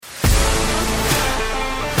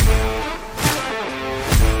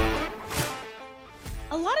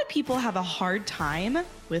people have a hard time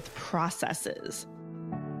with processes.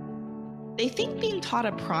 They think being taught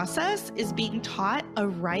a process is being taught a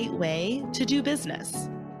right way to do business.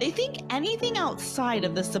 They think anything outside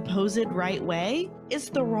of the supposed right way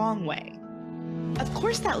is the wrong way. Of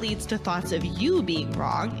course, that leads to thoughts of you being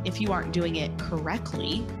wrong if you aren't doing it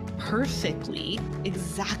correctly, perfectly,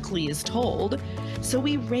 exactly as told. So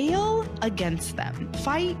we rail against them,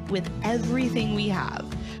 fight with everything we have,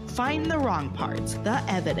 find the wrong parts, the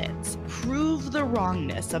evidence, prove the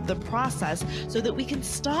wrongness of the process so that we can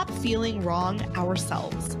stop feeling wrong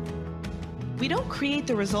ourselves. We don't create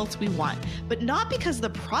the results we want, but not because the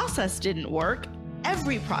process didn't work.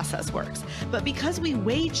 Every process works, but because we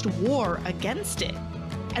waged war against it.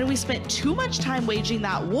 And we spent too much time waging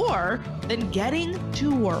that war than getting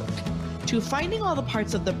to work, to finding all the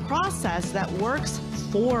parts of the process that works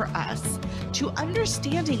for us, to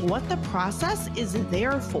understanding what the process is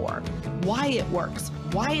there for, why it works,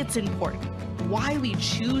 why it's important, why we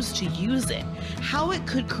choose to use it, how it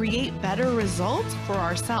could create better results for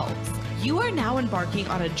ourselves. You are now embarking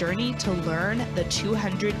on a journey to learn the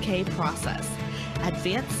 200K process.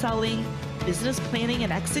 Advanced selling, business planning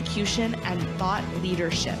and execution, and thought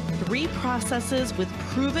leadership. 3 processes with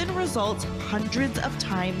proven results hundreds of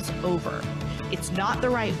times over. It's not the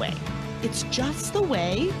right way. It's just the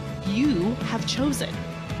way you have chosen.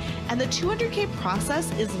 And the 200K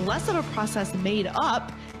process is less of a process made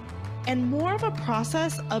up and more of a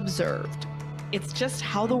process observed. It's just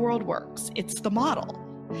how the world works. It's the model.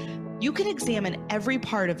 You can examine every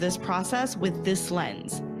part of this process with this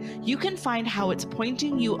lens. You can find how it's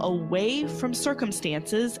pointing you away from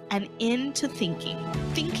circumstances and into thinking.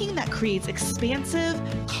 Thinking that creates expansive,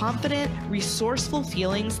 confident, resourceful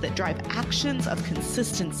feelings that drive actions of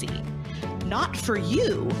consistency. Not for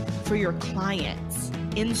you, for your clients,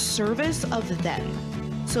 in service of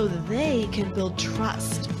them, so they can build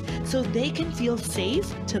trust, so they can feel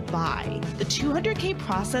safe to buy. The 200K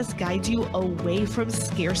process guides you away from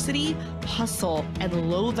scarcity, hustle,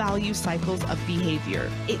 and low-value cycles of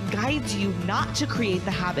behavior. It guides you not to create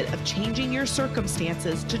the habit of changing your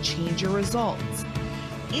circumstances to change your results.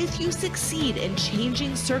 If you succeed in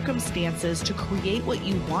changing circumstances to create what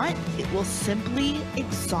you want, it will simply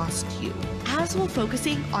exhaust you, as will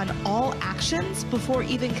focusing on all actions before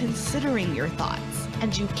even considering your thoughts.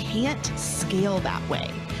 And you can't scale that way.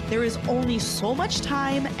 There is only so much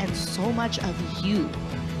time and so much of you.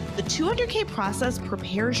 The 200K process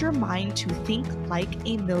prepares your mind to think like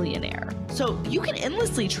a millionaire. So you can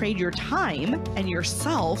endlessly trade your time and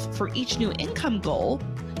yourself for each new income goal,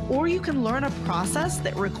 or you can learn a process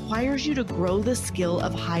that requires you to grow the skill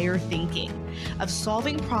of higher thinking, of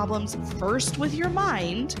solving problems first with your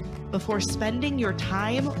mind before spending your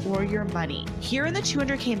time or your money. Here in the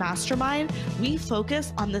 200K Mastermind, we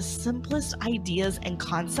focus on the simplest ideas and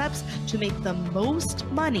concepts to make the most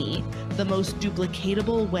money the most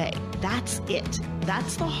duplicatable way. That's it.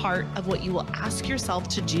 That's the heart of what you will ask yourself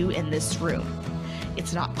to do in this room.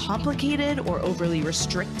 It's not complicated or overly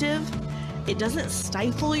restrictive. It doesn't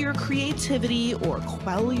stifle your creativity or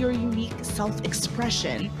quell your unique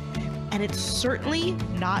self-expression, and it's certainly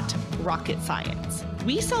not rocket science.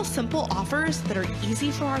 We sell simple offers that are easy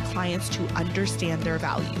for our clients to understand their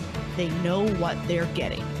value. They know what they're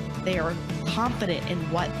getting. They are confident in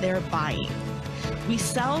what they're buying. We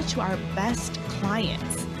sell to our best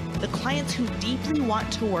clients, the clients who deeply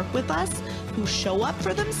want to work with us, who show up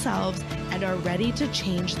for themselves and are ready to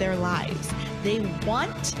change their lives. They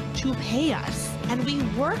want to pay us, and we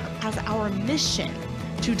work as our mission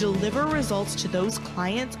to deliver results to those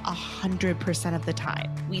clients 100% of the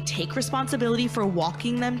time. We take responsibility for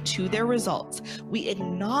walking them to their results. We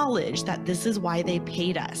acknowledge that this is why they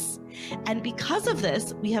paid us. And because of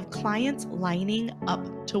this, we have clients lining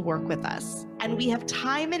up to work with us. And we have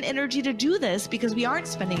time and energy to do this because we aren't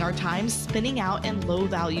spending our time spinning out in low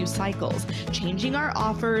value cycles, changing our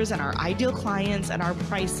offers and our ideal clients and our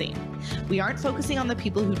pricing. We aren't focusing on the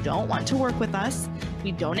people who don't want to work with us.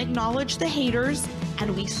 We don't acknowledge the haters,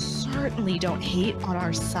 and we certainly don't hate on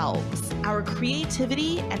ourselves. Our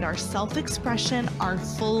creativity and our self-expression are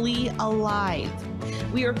fully alive.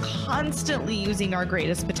 We are constantly using our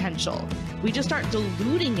greatest potential. We just aren't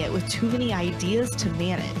diluting it with too many ideas to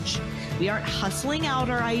manage. We aren't hustling out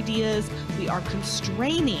our ideas. We are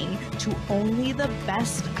constraining to only the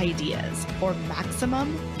best ideas for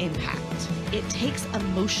maximum impact. It takes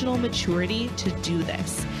emotional maturity to do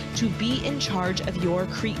this, to be in charge of your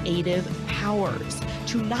creative powers,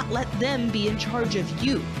 to not let them be in charge of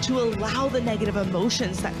you, to allow the negative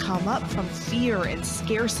emotions that come up from fear and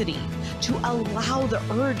scarcity, to allow the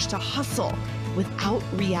urge to hustle without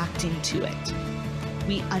reacting to it.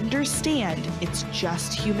 We understand it's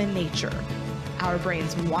just human nature. Our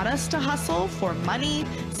brains want us to hustle for money,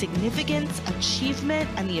 significance, achievement,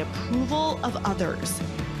 and the approval of others.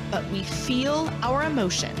 But we feel our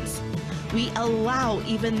emotions. We allow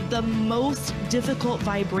even the most difficult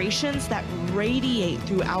vibrations that radiate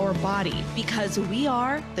through our body because we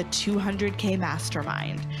are the 200K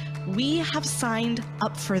Mastermind. We have signed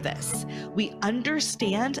up for this. We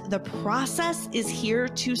understand the process is here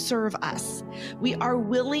to serve us. We are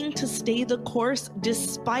willing to stay the course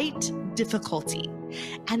despite difficulty.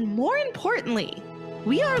 And more importantly,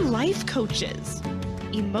 we are life coaches.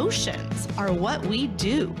 Emotions are what we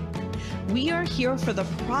do. We are here for the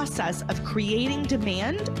process of creating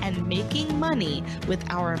demand and making money with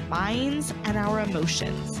our minds and our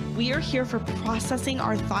emotions. We are here for processing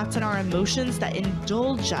our thoughts and our emotions that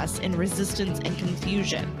indulge us in resistance and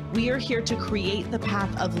confusion. We are here to create the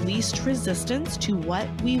path of least resistance to what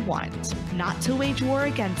we want, not to wage war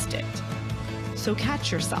against it. So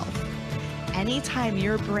catch yourself. Anytime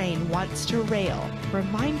your brain wants to rail,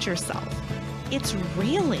 remind yourself it's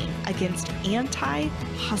railing against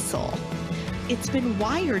anti-hustle. It's been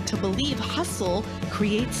wired to believe hustle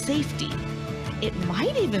creates safety. It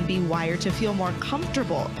might even be wired to feel more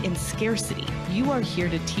comfortable in scarcity. You are here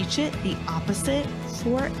to teach it the opposite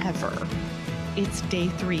forever. It's day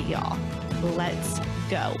 3, y'all. Let's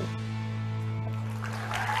go.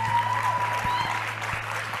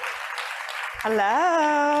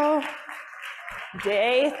 Hello.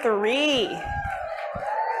 Day 3.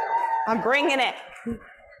 I'm bringing it.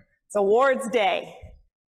 It's awards day.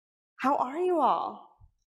 How are you all?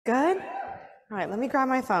 Good? All right, let me grab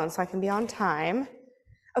my phone so I can be on time.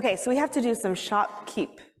 Okay, so we have to do some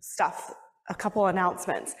shopkeep stuff, a couple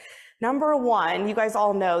announcements. Number 1, you guys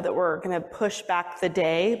all know that we're gonna push back the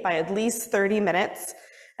day by at least 30 minutes,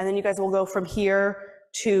 and then you guys will go from here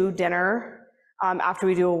to dinner after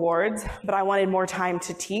we do awards, but I wanted more time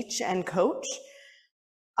to teach and coach.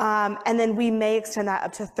 And then we may extend that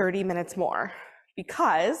up to 30 minutes more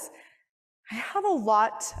because I have a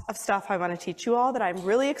lot of stuff I want to teach you all that I'm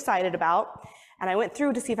really excited about. And I went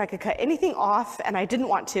through to see if I could cut anything off, and I didn't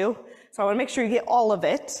want to. So I want to make sure you get all of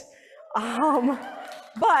it.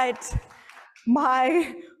 But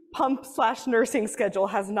my pump/nursing schedule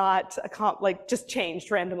has not just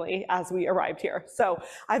changed randomly as we arrived here. So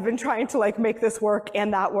I've been trying to make this work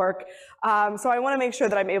and that work. So I want to make sure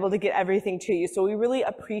that I'm able to get everything to you. So we really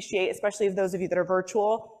appreciate, especially those of you that are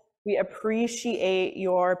virtual, we appreciate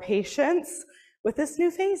your patience with this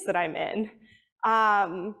new phase that I'm in.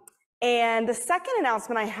 And the second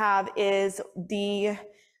announcement I have is we're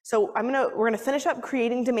gonna finish up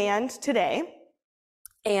creating demand today.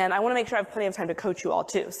 And I wanna make sure I have plenty of time to coach you all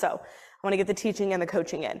too. So I wanna get the teaching and the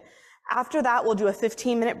coaching in. After that, we'll do a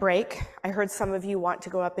 15-minute break. I heard some of you want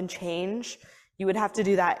to go up and change. You would have to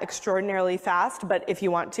do that extraordinarily fast, but if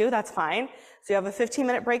you want to, that's fine. So you have a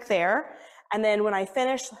 15-minute break there. And then when I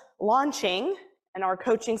finish launching and our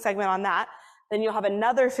coaching segment on that, then you'll have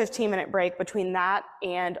another 15-minute break between that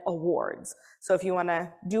and awards. So if you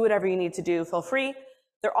wanna do whatever you need to do, feel free.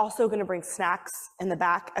 They're also gonna bring snacks in the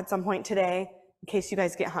back at some point today in case you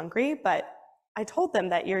guys get hungry, but I told them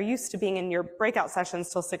that you're used to being in your breakout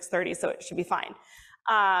sessions till 6:30, so it should be fine.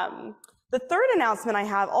 The third announcement I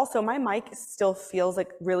have, also my mic still feels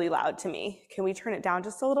really loud to me. Can we turn it down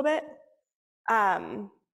just a little bit? And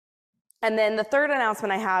then the third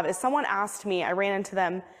announcement I have is someone asked me, I ran into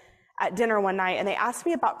them at dinner one night, and they asked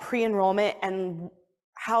me about pre-enrollment and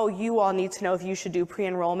how you all need to know if you should do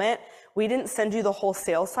pre-enrollment. We didn't send you the whole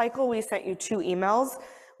sales cycle. We sent you 2 emails.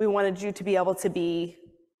 We wanted you to be able to be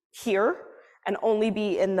here and only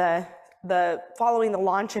be in the following the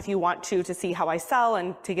launch if you want to see how I sell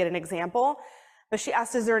and to get an example. But she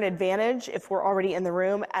asked, is there an advantage if we're already in the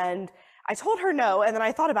room? And I told her no, and then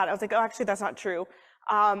I thought about it. I was like, oh, actually, that's not true.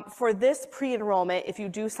 For this pre-enrollment, if you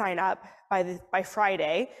do sign up by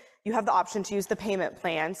Friday, you have the option to use the payment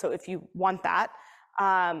plan. So if you want that,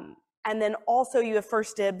 and then also you have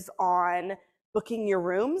first dibs on booking your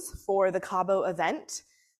rooms for the Cabo event.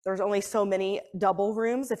 There's only so many double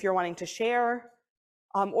rooms if you're wanting to share,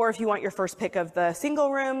 or if you want your first pick of the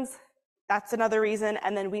single rooms, that's another reason.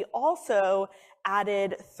 And then we also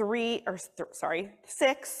added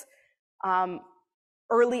 6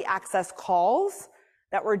 early access calls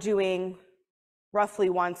that we're doing roughly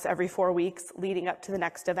once every 4 weeks leading up to the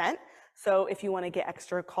next event. So if you want to get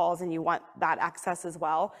extra calls and you want that access as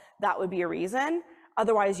well, that would be a reason.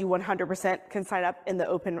 Otherwise, you 100% can sign up in the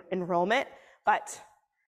open enrollment. But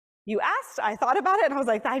you asked, I thought about it, and I was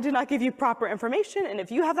like, I did not give you proper information. And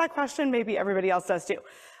if you have that question, maybe everybody else does too.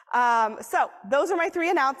 So those are my 3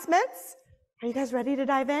 announcements. Are you guys ready to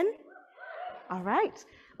dive in? All right,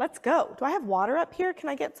 let's go. Do I have water up here? Can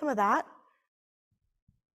I get some of that?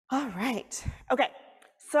 All right. Okay,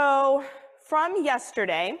 so from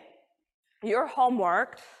yesterday, your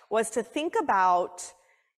homework was to think about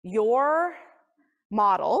your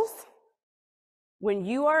models when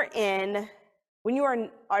you are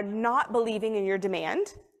not believing in your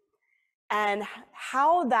demand, and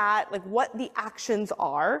how that, like what the actions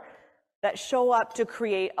are that show up to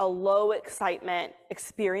create a low excitement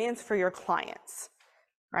experience for your clients,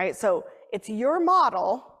 right? So it's your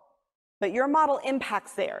model, but your model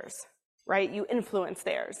impacts theirs, right? You influence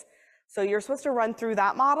theirs. So you're supposed to run through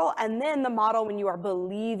that model, and then the model when you are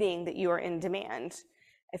believing that you are in demand.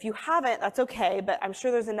 If you haven't, that's okay, but I'm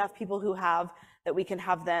sure there's enough people who have that we can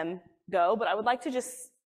have them go. But I would like to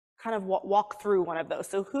just kind of walk through one of those.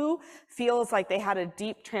 So who feels like they had a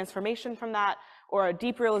deep transformation from that, or a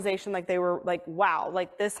deep realization, like they were like, wow,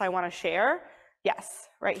 like this I want to share? Yes,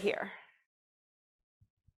 right here.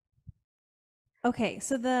 Okay,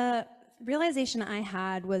 so the realization I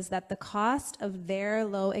had was that the cost of their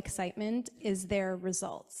low excitement is their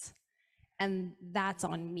results. And that's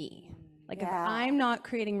on me. Like if I'm not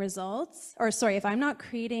creating results, or sorry, if I'm not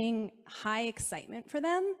creating high excitement for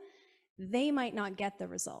them, they might not get the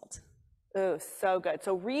result. Oh, so good.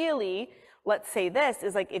 So really, let's say this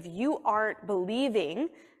is like, if you aren't believing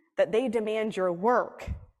that they demand your work,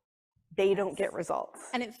 they don't get results.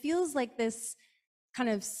 And it feels like this kind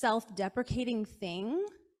of self-deprecating thing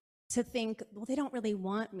to think, well, they don't really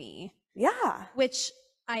want me. Yeah. Which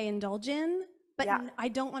I indulge in, but I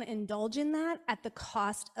don't want to indulge in that at the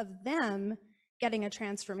cost of them getting a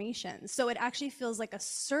transformation. So it actually feels like a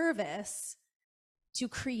service to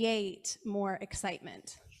create more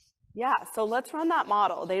excitement. Yeah, so let's run that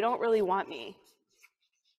model. They don't really want me.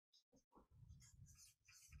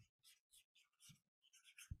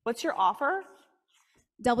 What's your offer?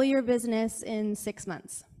 Double your business in 6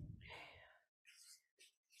 months.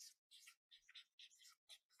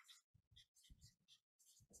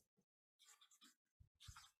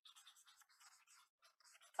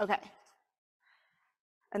 Okay.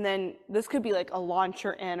 And then this could be like a launch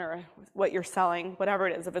you're in, or what you're selling, whatever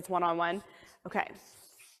it is, if it's one-on-one. Okay.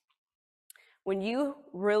 When you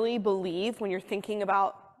really believe, when you're thinking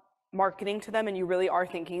about marketing to them and you really are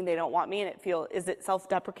thinking they don't want me, and is it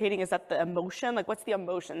self-deprecating? Is that the emotion? Like what's the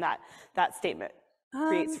emotion that statement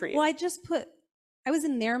creates for you? Well, I was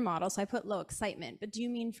in their model, so I put low excitement, but do you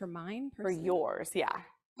mean for mine personally? For yours, yeah.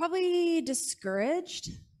 Probably discouraged.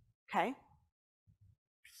 Okay.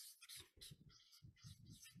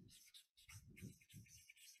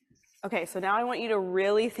 Okay, so now I want you to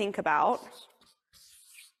really think about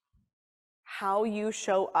how you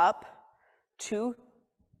show up to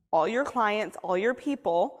all your clients, all your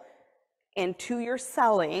people, and to your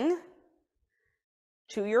selling,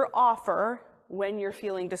 to your offer when you're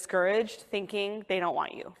feeling discouraged, thinking they don't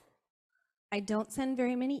want you. I don't send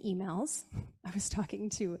very many emails. I was talking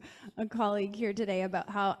to a colleague here today about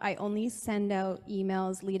how I only send out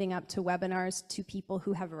emails leading up to webinars to people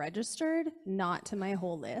who have registered, not to my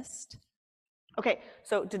whole list. Okay,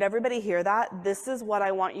 so did everybody hear that? This is what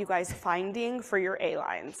I want you guys finding for your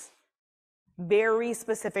A-lines. Very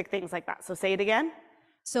specific things like that. So say it again.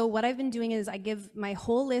 So what I've been doing is I give my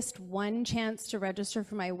whole list one chance to register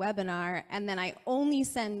for my webinar, and then I only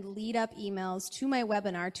send lead up emails to my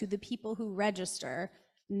webinar to the people who register,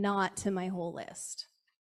 not to my whole list.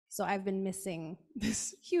 So I've been missing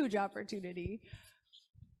this huge opportunity.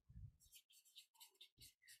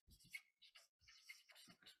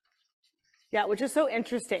 Yeah, which is so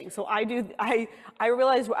interesting. So I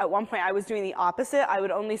realized at one point I was doing the opposite. I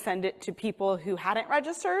would only send it to people who hadn't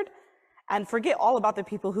registered and forget all about the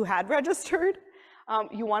people who had registered.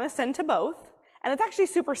 You want to send to both. And it's actually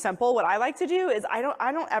super simple. What I like to do is I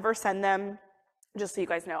don't ever send them, just so you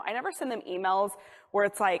guys know, I never send them emails where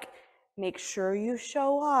it's like, make sure you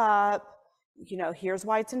show up. You know, here's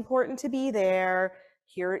why it's important to be there.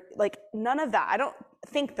 Here, like none of that. I don't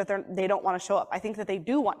think that they don't want to show up. I think that they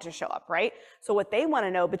do want to show up, right? So what they want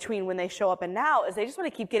to know between when they show up and now is they just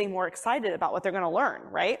want to keep getting more excited about what they're going to learn,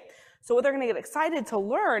 right? So what they're going to get excited to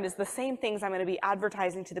learn is the same things I'm going to be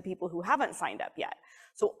advertising to the people who haven't signed up yet.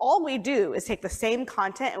 So all we do is take the same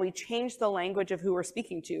content and we change the language of who we're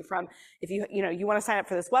speaking to, from if you want to sign up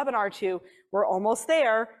for this webinar to we're almost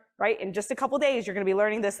there, right? In just a couple days, you're going to be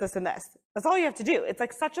learning this, this, and this. That's all you have to do. It's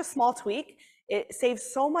like such a small tweak. It saves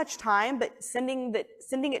so much time, but sending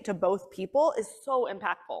it to both people is so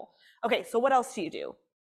impactful. Okay, so what else do you do?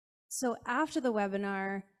 So after the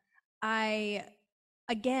webinar, I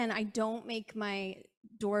don't make my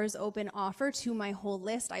doors open offer to my whole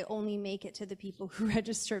list. I only make it to the people who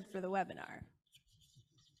registered for the webinar.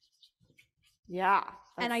 Yeah.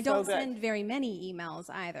 And I don't send very many emails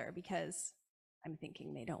either because I'm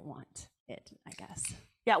thinking they don't want it, I guess.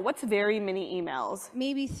 Yeah. What's very many emails?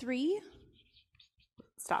 Maybe 3.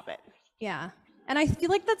 Stop it. Yeah. And I feel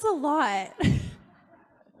like that's a lot.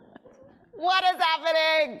 What is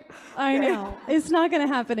happening? I know. It's not going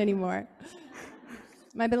to happen anymore.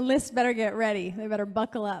 My list better get ready. They better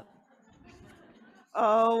buckle up.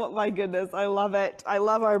 Oh my goodness. I love it. I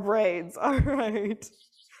love our brains. All right.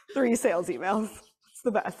 3 sales emails. It's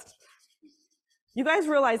the best. You guys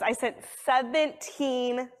realize I sent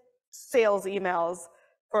 17 sales emails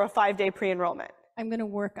for a 5-day pre-enrollment. I'm going to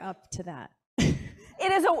work up to that.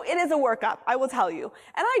 It is a workup, I will tell you.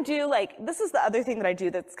 And I do this is the other thing that I do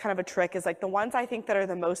that's kind of a trick is the ones I think that are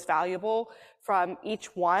the most valuable from each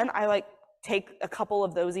one, I take a couple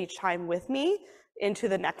of those each time with me into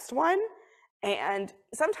the next one. And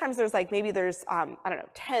sometimes there's maybe there's, I don't know,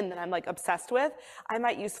 10 that I'm obsessed with. I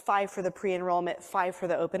might use 5 for the pre-enrollment, 5 for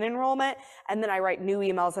the open enrollment. And then I write new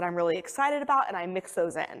emails that I'm really excited about and I mix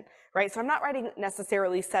those in, right? So I'm not writing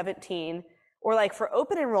necessarily 17 or for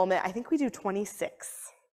open enrollment, I think we do 26.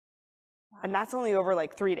 And that's only over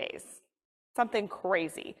 3 days. Something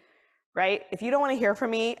crazy, right? If you don't want to hear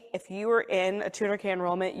from me, if you are in a 200K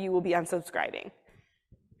enrollment, you will be unsubscribing.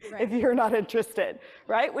 Right. If you're not interested,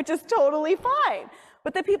 right? Which is totally fine.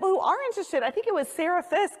 But the people who are interested, I think it was Sarah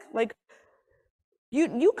Fisk,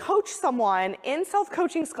 you coach someone in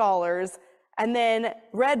Self-Coaching Scholars and then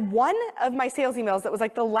read one of my sales emails that was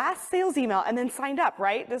the last sales email and then signed up,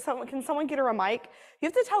 right? Can someone get her a mic? You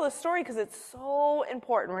have to tell the story because it's so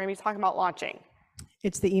important. We're going to be talking about launching.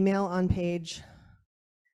 It's the email on page,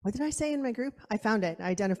 what did I say in my group? I found it, I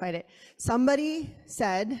identified it. Somebody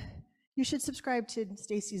said, you should subscribe to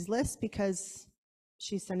Stacy's list because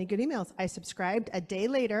she's sending good emails. I subscribed. A day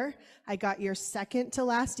later, I got your second to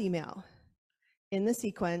last email. In the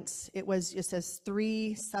sequence, it says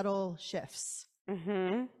 3 subtle shifts.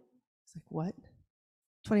 Mm-hmm. It's what?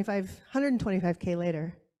 125K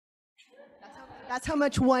later. That's how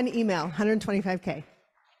much one email, 125K.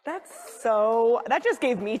 That just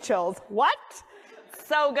gave me chills. What?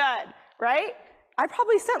 So good, right? I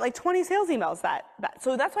probably sent 20 sales emails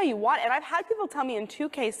so that's why you want, and I've had people tell me in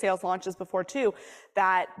 2K sales launches before too,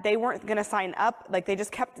 that they weren't going to sign up. They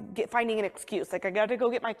just kept finding an excuse. I got to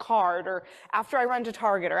go get my card, or after I run to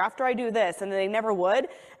Target, or after I do this, and then they never would.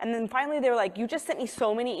 And then finally they were you just sent me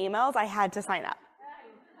so many emails, I had to sign up.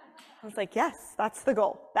 I was yes, that's the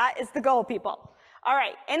goal. That is the goal, people. All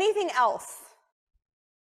right. Anything else?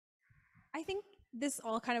 I think this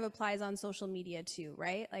all kind of applies on social media too,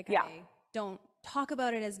 right? Yeah. I don't talk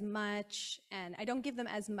about it as much and I don't give them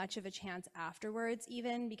as much of a chance afterwards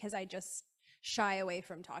even because I just shy away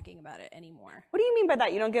from talking about it anymore. What do you mean by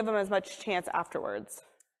that? You don't give them as much chance afterwards?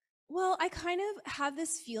 Well, I kind of have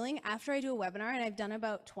this feeling after I do a webinar, and I've done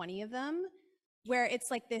about 20 of them, where it's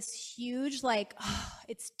this huge oh,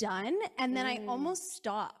 it's done, and then I almost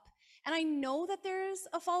stop. And I know that there's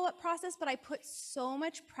a follow-up process, but I put so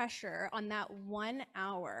much pressure on that 1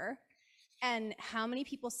 hour and how many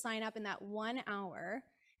people sign up in that 1 hour.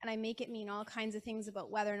 And I make it mean all kinds of things about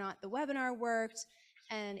whether or not the webinar worked.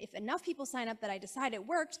 And if enough people sign up that I decide it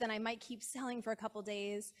worked, then I might keep selling for a couple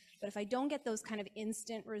days. But if I don't get those kind of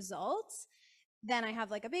instant results, then I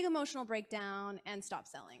have a big emotional breakdown and stop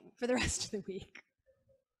selling for the rest of the week.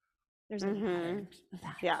 There's no pattern of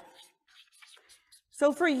that. Yeah.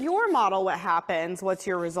 So for your model, what happens? What's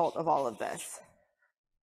your result of all of this?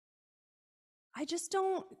 I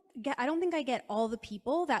don't think I get all the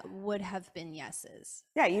people that would have been yeses.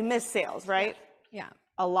 Yeah, you miss sales, right? Yeah.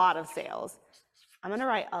 A lot of sales. I'm going to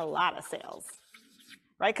write a lot of sales,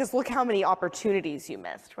 right? Because look how many opportunities you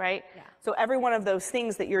missed, right? Yeah. So every one of those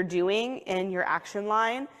things that you're doing in your action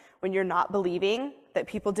line, when you're not believing that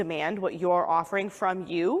people demand what you're offering from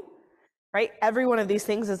you, right? Every one of these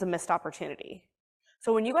things is a missed opportunity.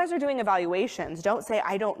 So when you guys are doing evaluations, don't say,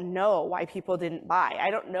 I don't know why people didn't buy. I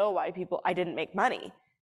don't know why I didn't make money.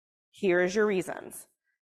 Here's your reasons,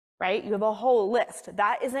 right? You have a whole list.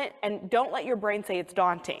 And don't let your brain say it's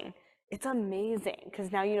daunting. It's amazing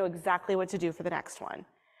because now you know exactly what to do for the next one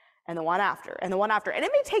and the one after and the one after. And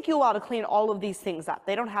it may take you a while to clean all of these things up.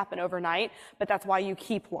 They don't happen overnight, but that's why you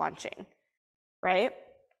keep launching, right?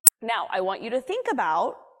 Now, I want you to think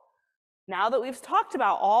about, now that we've talked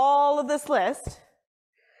about all of this list,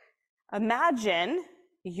 imagine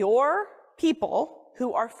your people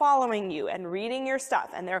who are following you and reading your stuff,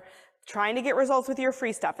 and they're trying to get results with your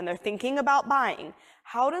free stuff, and they're thinking about buying.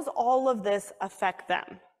 How does all of this affect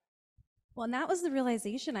them? Well, and that was the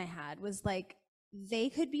realization I had, was they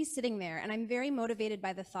could be sitting there, and I'm very motivated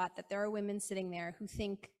by the thought that there are women sitting there who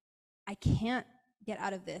think, I can't get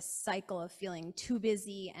out of this cycle of feeling too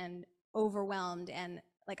busy and overwhelmed and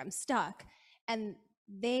like I'm stuck. And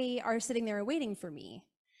they are sitting there waiting for me.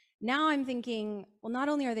 Now I'm thinking, well, not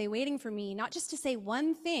only are they waiting for me, not just to say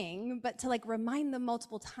one thing, but to like remind them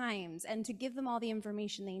multiple times and to give them all the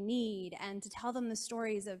information they need and to tell them the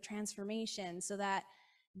stories of transformation so that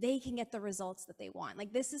they can get the results that they want.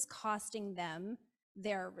 Like this is costing them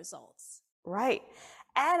their results. Right.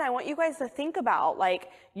 And I want you guys to think about, like,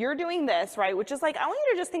 you're doing this, right? Which is like, I want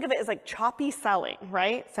you to just think of it as like choppy selling,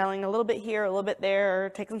 right? Selling a little bit here, a little bit there,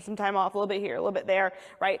 taking some time off, a little bit here, a little bit there,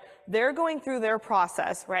 right? They're going through their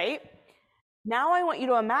process, right? Now I want you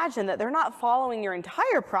to imagine that they're not following your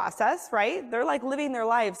entire process, right? They're like living their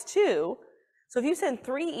lives too. So if you send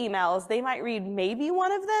 3 emails, they might read maybe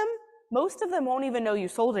one of them. Most of them won't even know you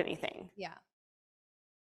sold anything. Yeah.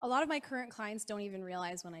 A lot of my current clients don't even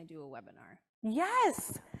realize when I do a webinar.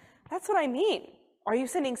 Yes, that's what I mean. Are you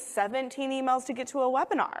sending 17 emails to get to a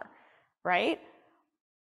webinar, right?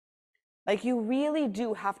 Like you really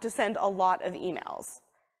do have to send a lot of emails,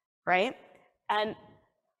 right? And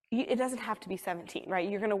it doesn't have to be 17, right?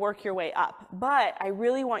 You're gonna work your way up. But I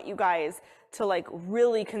really want you guys to like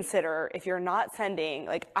really consider if you're not sending,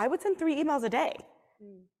 like I would send 3 emails a day.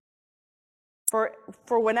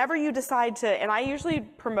 For whenever you decide to, and I usually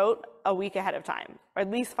promote a week ahead of time, or at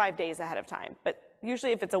least 5 days ahead of time. But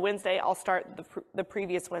usually if it's a Wednesday, I'll start the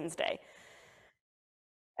previous Wednesday.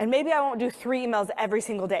 And maybe I won't do 3 emails every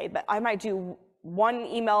single day, but I might do 1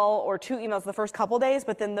 email or 2 emails the first couple days,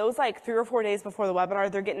 but then those like 3 or 4 days before the webinar,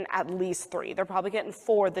 they're getting at least 3. They're probably getting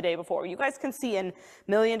 4 the day before. You guys can see in $1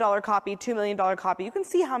 million copy, $2 million copy, you can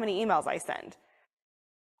see how many emails I send.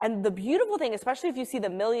 And the beautiful thing, especially if you see the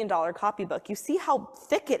 $1 million copybook, you see how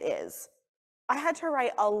thick it is. I had to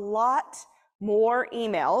write a lot more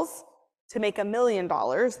emails to make $1 million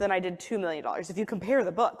than I did $2 million. If you compare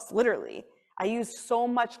the books, literally, I used so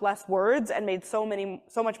much less words and made so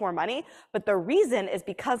much more money. But the reason is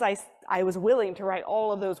because I was willing to write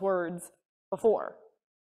all of those words before,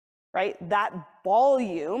 right? That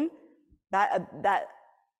volume, that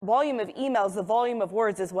volume of emails, the volume of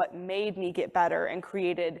words is what made me get better and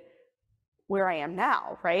created where I am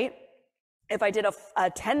now, right? If I did a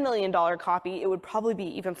 $10 million copy, it would probably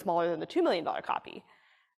be even smaller than the $2 million copy,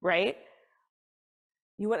 right?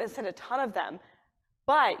 You wouldn't send a ton of them,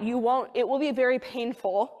 but you won't, it will be very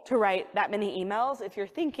painful to write that many emails if you're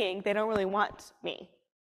thinking they don't really want me.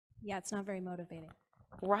 Yeah, it's not very motivating.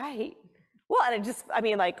 Right. Well, and it just, I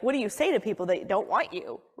mean, like, what do you say to people that don't want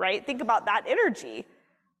you, right? Think about that energy.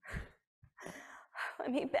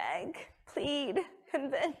 Let me beg, plead,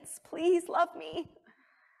 convince, please love me,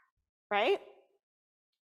 right?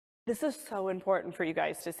 This is so important for you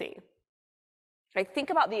guys to see. Like, think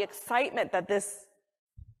about the excitement that this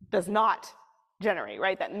does not generate,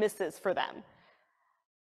 right? That misses for them.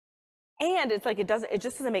 And it's like, it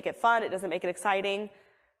just doesn't make it fun. It doesn't make it exciting.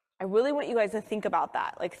 I really want you guys to think about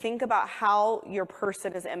that. Like, think about how your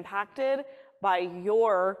person is impacted by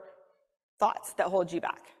your thoughts that hold you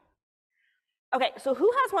back. Okay, so who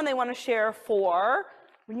has one they want to share for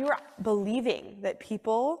when you are believing that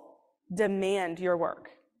people demand your work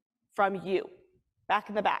from you? Back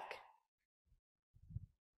in the back.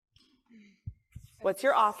 What's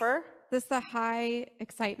your offer? This the high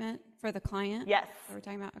excitement for the client? Yes. That we're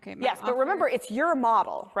talking about? Okay. Yes, but remember, it's your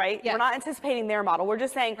model, right? Yes. We're not anticipating their model. We're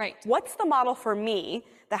just saying, Right. What's the model for me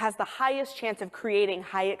that has the highest chance of creating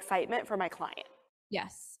high excitement for my client?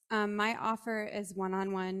 Yes. My offer is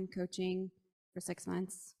one-on-one coaching for 6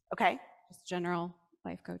 months. Okay, Just general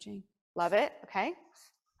life coaching. love it. Okay.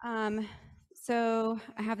 So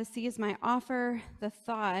I have the C as my offer. The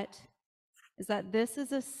thought is that this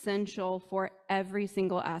is essential for every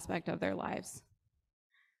single aspect of their lives.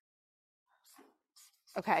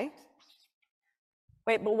 Okay.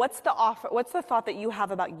 Wait, but what's the offer? What's the thought that you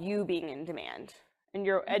have about you being in demand and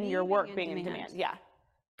your work being in demand? Yeah,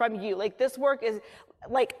 from you. Like, this work is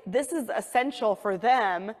like, this is essential for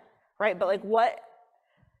them, right? But like, what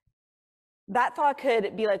that thought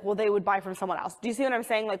could be like, well, they would buy from someone else. Do you see what I'm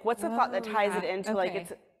saying? Like, what's the thought that ties it into like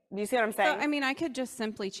it's? Do you see what I'm saying? So, I mean, I could just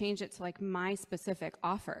simply change it to like my specific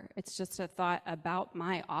offer. It's just a thought about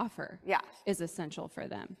my offer. Yeah. Is essential for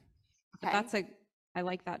them. Okay. But I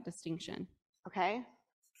like that distinction. Okay.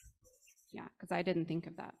 Yeah, because I didn't think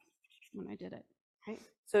of that when I did it. Right.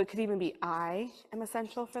 So it could even be I am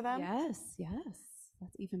essential for them. Yes,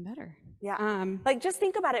 that's even better. Yeah. Like, just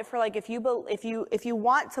think about it for like, if you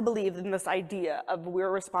want to believe in this idea of we're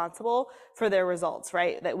responsible for their results,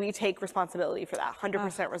 right? That we take responsibility for that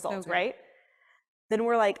 100% results, so right? Then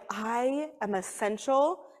we're like, I am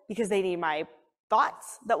essential because they need my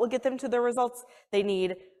thoughts that will get them to their results. They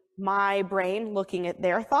need my brain looking at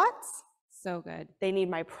their thoughts. So good. They need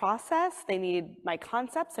my process. They need my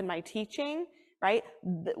concepts and my teaching, right?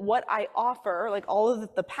 What I offer, like all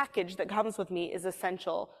of the package that comes with me, is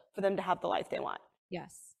essential for them to have the life they want.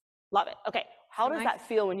 Yes. Love it. Okay. How does that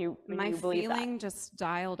feel when you believe that? My feeling just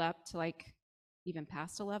dialed up to like even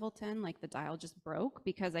past a level 10, like the dial just broke,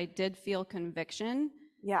 because I did feel conviction.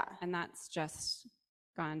 Yeah. And that's just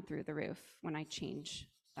gone through the roof when I change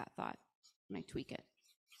that thought, when I tweak it.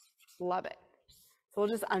 Love it. So we'll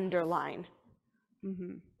just underline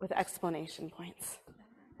with explanation points.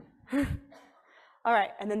 All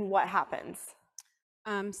right, and then what happens?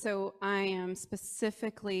 So I am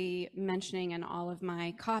specifically mentioning in all of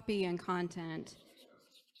my copy and content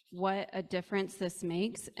what a difference this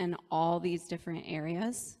makes in all these different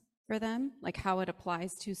areas for them, like how it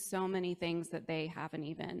applies to so many things that they haven't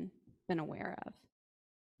even been aware of.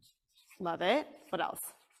 Love it. What else?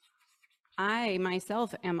 I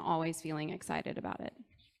myself am always feeling excited about it.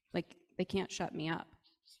 Like they can't shut me up.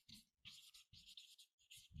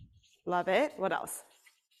 Love it. What else?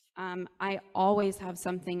 I always have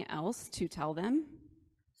something else to tell them.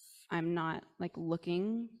 I'm not like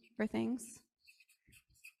looking for things.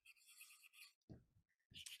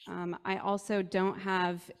 I also don't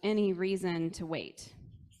have any reason to wait.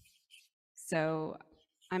 So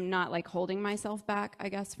I'm not like holding myself back, I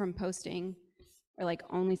guess, from posting or like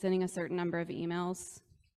only sending a certain number of emails.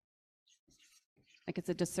 Like it's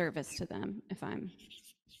a disservice to them if I'm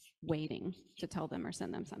waiting to tell them or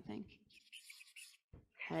send them something.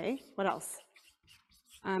 Okay, what else?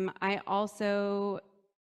 I also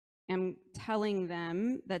am telling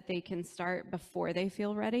them that they can start before they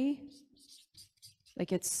feel ready.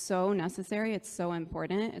 Like it's so necessary, it's so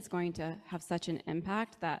important, it's going to have such an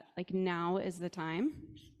impact that like now is the time.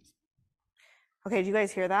 Okay, do you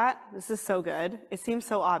guys hear that? This is so good. It seems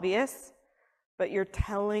so obvious, but you're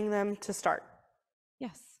telling them to start.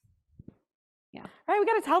 Yes. Yeah. All right, we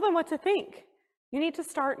got to tell them what to think. You need to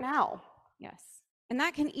start now. Yes. And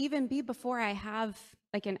that can even be before I have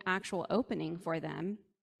like an actual opening for them.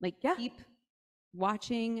 Like keep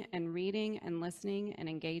watching and reading and listening and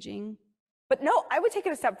engaging. But no, I would take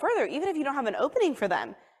it a step further. Even if you don't have an opening for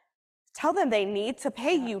them, tell them they need to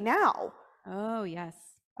pay you now. Oh, yes.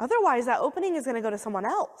 Otherwise, that opening is going to go to someone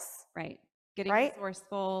else. Right. Getting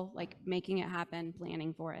resourceful, like making it happen,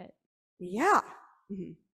 planning for it. Yeah.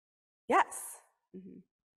 Mm-hmm. Yes. Mm-hmm.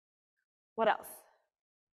 What else?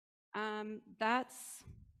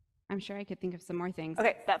 I'm sure I could think of some more things.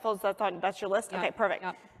 Okay, that's your list? Yep. Okay, perfect.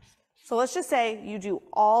 Yep. So let's just say you do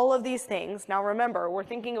all of these things. Now remember, we're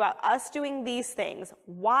thinking about us doing these things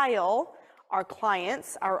while our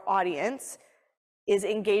clients, our audience, is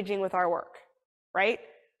engaging with our work, right?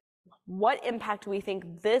 What impact do we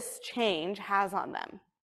think this change has on them?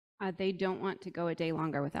 They don't want to go a day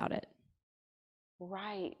longer without it.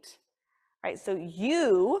 Right. Right. So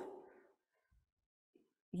you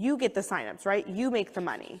get the signups, right? You make the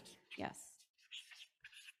money. Yes.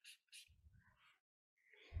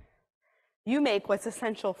 You make what's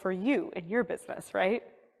essential for you in your business, right?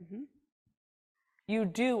 Mm-hmm. You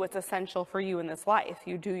do what's essential for you in this life.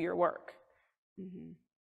 You do your work. Mm-hmm.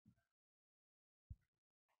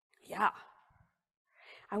 Yeah.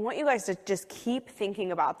 I want you guys to just keep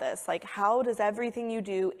thinking about this. Like, how does everything you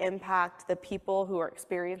do impact the people who are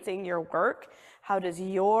experiencing your work? How does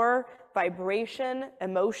your vibration,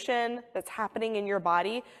 emotion that's happening in your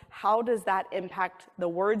body, how does that impact the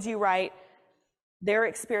words you write, their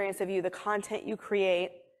experience of you, the content you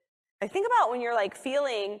create? I think about when you're like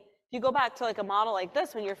feeling, you go back to like a model like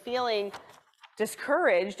this, when you're feeling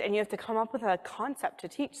discouraged and you have to come up with a concept to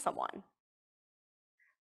teach someone,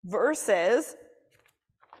 versus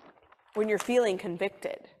when you're feeling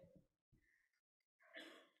convicted.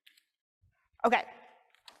 Okay.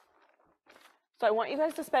 So I want you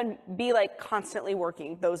guys to be like constantly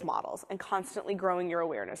working those models and constantly growing your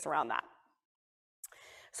awareness around that.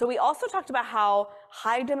 So we also talked about how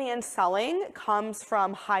high demand selling comes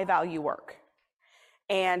from high value work.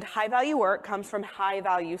 And high value work comes from high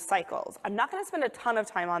value cycles. I'm not going to spend a ton of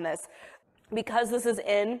time on this because this is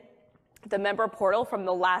in the member portal from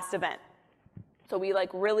the last event. So we like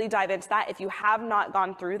really dive into that. If you have not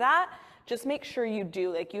gone through that, just make sure you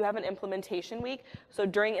do. Like you have an implementation week. So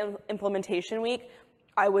during implementation week,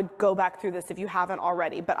 I would go back through this if you haven't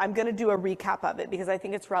already, but I'm going to do a recap of it because I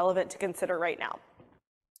think it's relevant to consider right now.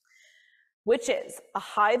 Which is a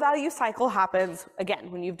high value cycle happens,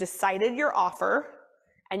 again, when you've decided your offer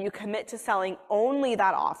and you commit to selling only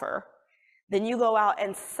that offer. Then you go out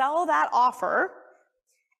and sell that offer.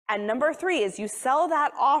 And number 3 is you sell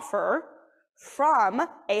that offer from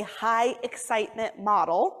a high excitement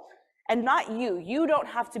model, And not you. You don't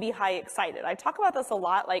have to be high excited. I talk about this a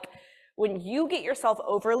lot. Like when you get yourself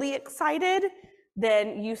overly excited,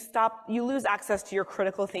 then you lose access to your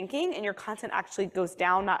critical thinking and your content actually goes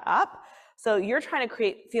down, not up. So you're trying to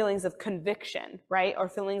create feelings of conviction, right? Or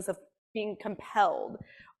feelings of being compelled,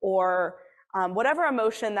 or whatever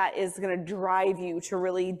emotion that is going to drive you to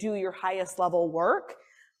really do your highest level work.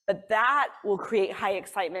 But that will create high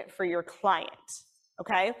excitement for your client,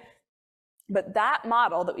 okay? But that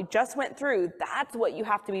model that we just went through, that's what you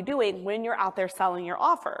have to be doing when you're out there selling your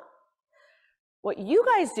offer. What you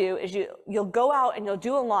guys do is you'll go out and you'll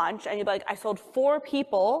do a launch and you'll be like, I sold 4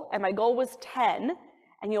 people and my goal was 10,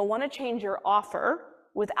 and you'll want to change your offer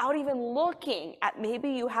without even looking at maybe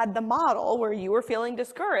you had the model where you were feeling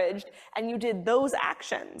discouraged and you did those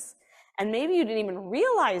actions. And maybe you didn't even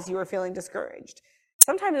realize you were feeling discouraged.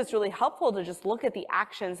 Sometimes it's really helpful to just look at the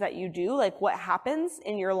actions that you do, like what happens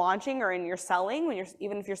in your launching or in your selling,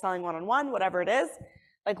 even if you're selling one-on-one, whatever it is,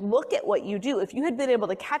 like look at what you do. If you had been able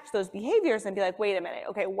to catch those behaviors and be like, wait a minute,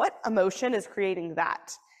 okay, what emotion is creating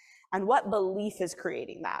that? And what belief is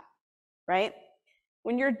creating that, right?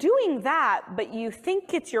 When you're doing that, but you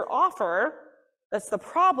think it's your offer, that's the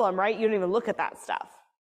problem, right? You don't even look at that stuff.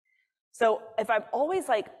 So if I'm always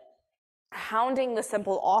like hounding the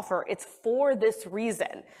simple offer, it's for this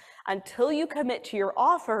reason. Until you commit to your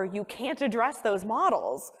offer, you can't address those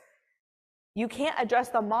models. You can't address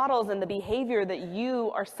the models and the behavior that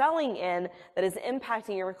you are selling in that is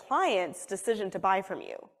impacting your client's decision to buy from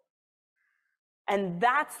you. And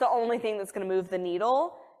that's the only thing that's going to move the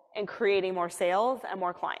needle in creating more sales and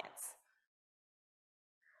more clients.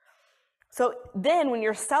 So then when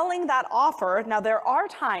you're selling that offer, now there are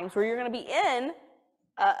times where you're going to be in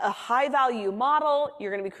a high value model,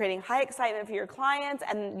 you're going to be creating high excitement for your clients,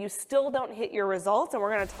 and you still don't hit your results, and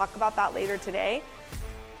we're going to talk about that later today.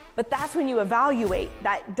 But that's when you evaluate.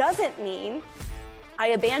 That doesn't mean I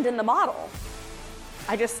abandon the model.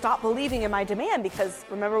 I just stop believing in my demand, because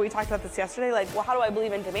remember we talked about this yesterday, like, well, how do I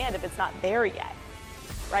believe in demand if it's not there yet,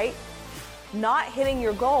 right? Not hitting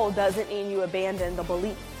your goal doesn't mean you abandon the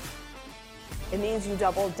belief. It means you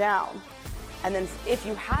double down. And then if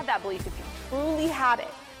you had that belief, if you truly had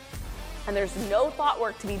it, and there's no thought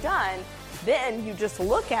work to be done, then you just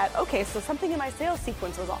look at, okay, so something in my sales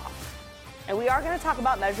sequence was off. And we are going to talk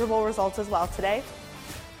about measurable results as well today.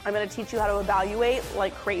 I'm going to teach you how to evaluate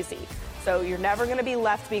like crazy. So you're never going to be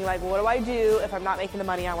left being like, well, what do I do if I'm not making the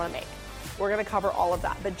money I want to make? We're going to cover all of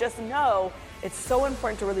that. But just know it's so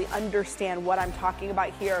important to really understand what I'm talking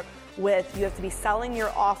about here with you have to be selling your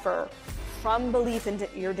offer from belief into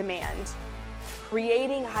your demand,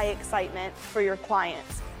 creating high excitement for your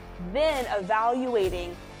clients, then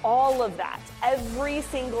evaluating all of that every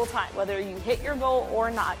single time, whether you hit your goal or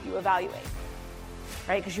not, you evaluate,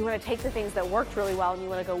 right? Because you want to take the things that worked really well and you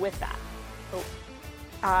want to go with that. So,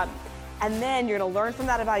 and then you're going to learn from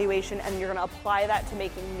that evaluation and you're going to apply that to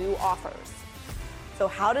making new offers. So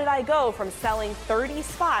how did I go from selling 30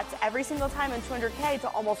 spots every single time in 200K to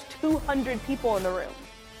almost 200 people in the room?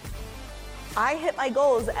 I hit my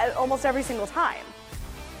goals at almost every single time,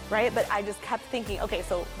 right? But I just kept thinking, okay,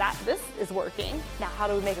 so this is working. Now how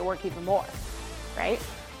do we make it work even more, right?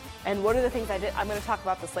 And what are the things I did? I'm going to talk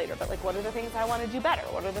about this later, but like, what are the things I want to do better?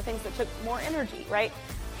 What are the things that took more energy, right?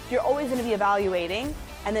 You're always going to be evaluating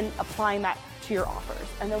and then applying that to your offers.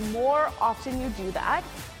 And the more often you do that,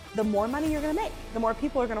 the more money you're going to make, the more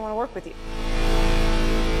people are going to want to work with you.